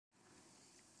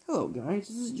Hello guys,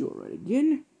 this is Joe right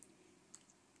again.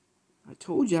 I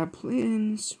told you I have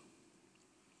plans. So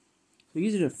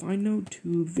these are the final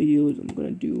 2 videos I'm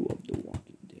gonna do of The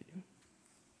Walking Dead.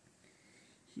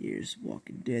 Here's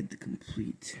Walking Dead, the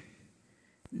complete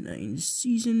 9th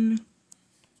season.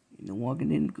 And The Walking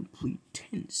Dead, the complete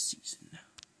 10th season.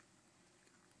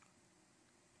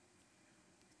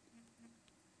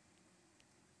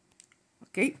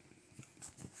 Okay.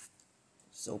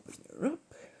 Let's open her up.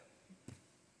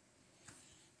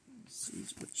 See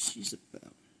what she's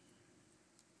about.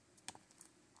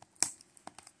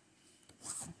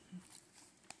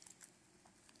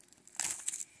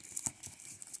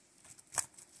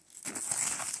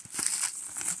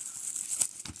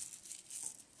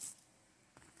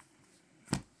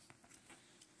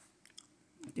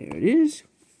 There it is.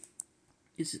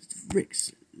 This is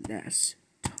Rick's last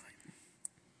time.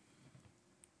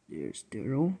 There's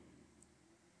Daryl,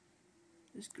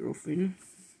 his girlfriend.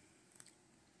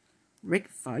 Rick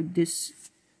 5 this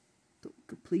the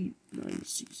complete 9th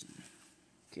season.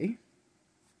 Okay.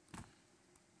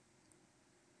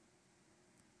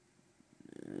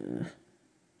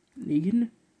 Negan,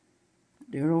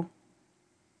 Daryl,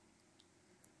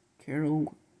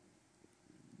 Carol,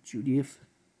 Judith,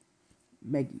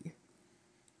 Maggie.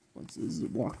 Once this is the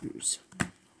walkthroughs.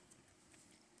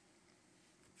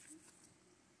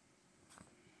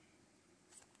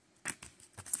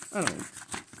 I don't know.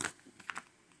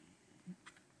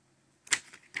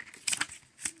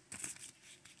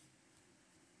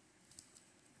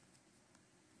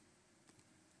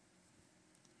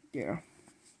 Yeah.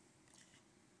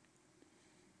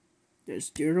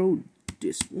 There's Daryl,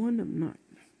 this one I'm not.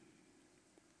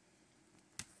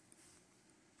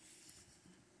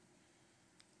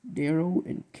 Daryl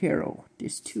and Carol,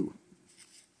 this 2.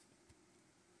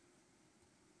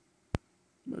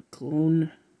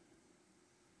 McClone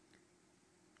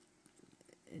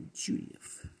and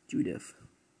Judith.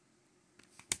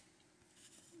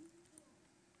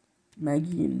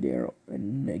 Maggie and Daryl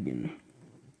and Megan.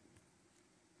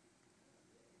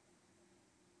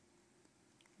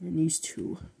 And these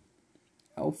 2.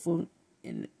 Alpha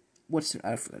and what's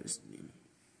I forgot his name.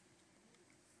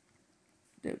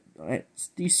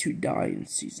 These 2 die in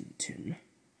season 10.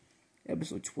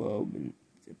 Episode 12 and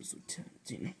episode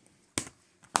 10.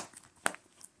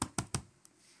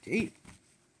 Okay.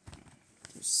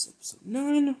 This is episode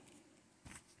 9.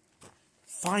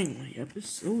 Finally,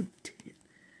 episode 10.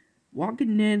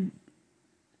 Walking Dead,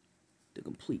 the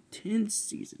complete 10th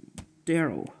season.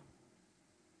 Daryl.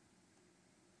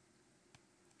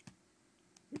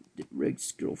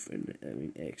 Rick's girlfriend,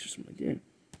 ex or something like that.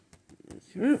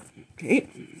 That's her. Okay.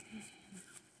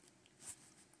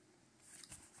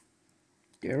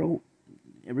 Daryl,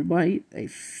 everybody, a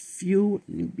few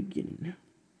new beginning.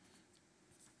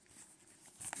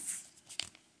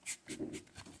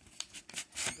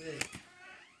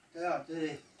 Get out,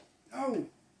 Diddy. No!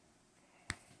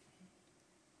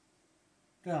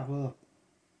 Get out, brother.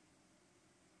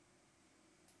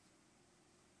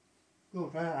 Go,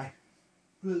 try lại.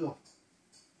 Good rồi.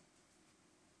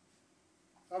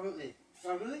 Sao được gì?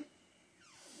 Sao được?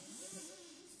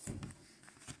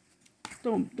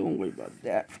 Don't worry about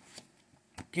that.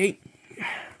 Okay.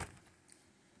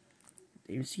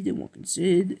 There see The Walking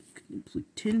Dead,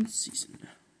 complete 10th season.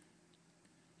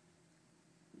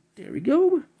 There we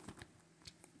go.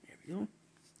 There we go.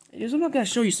 Hey, I'm not gonna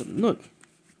show you something. Look.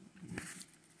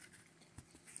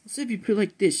 Let's say if you put it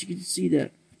like this, you can see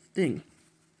that thing.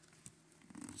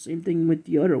 Same thing with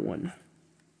the other one.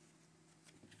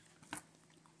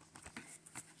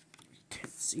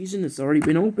 10th season, it's already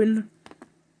been open.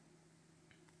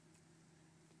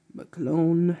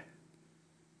 McClone,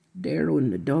 Daryl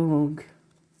and the dog.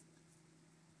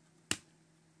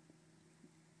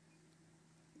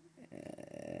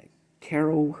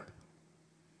 Carol,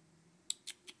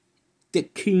 the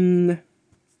King,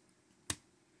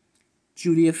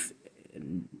 Judith,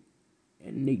 and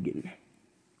Negan.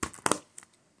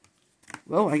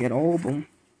 Well, I got all of them.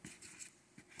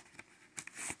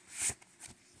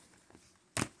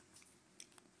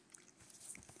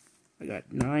 I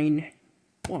got 9.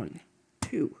 1,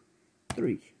 2,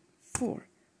 3, 4,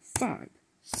 5,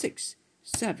 6,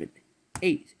 7,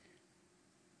 8,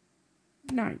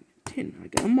 9, 10. I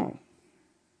got them all.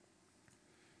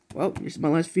 Well, this is my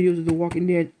last video of The Walking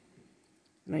Dead.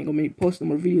 And I ain't gonna post no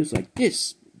more videos like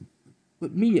this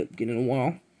with me again in a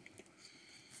while.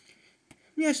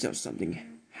 Let me ask y'all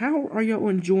something. How are y'all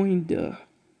enjoying the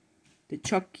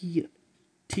Chucky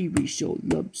TV show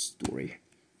Love Story?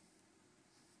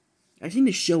 I think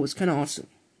the show is kind of awesome.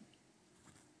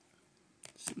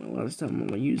 This is my last time I'm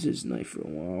gonna use this knife for a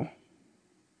while.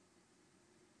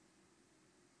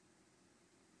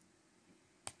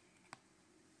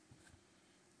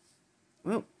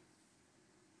 well,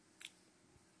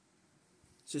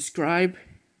 subscribe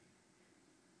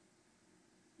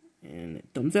and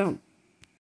thumbs out.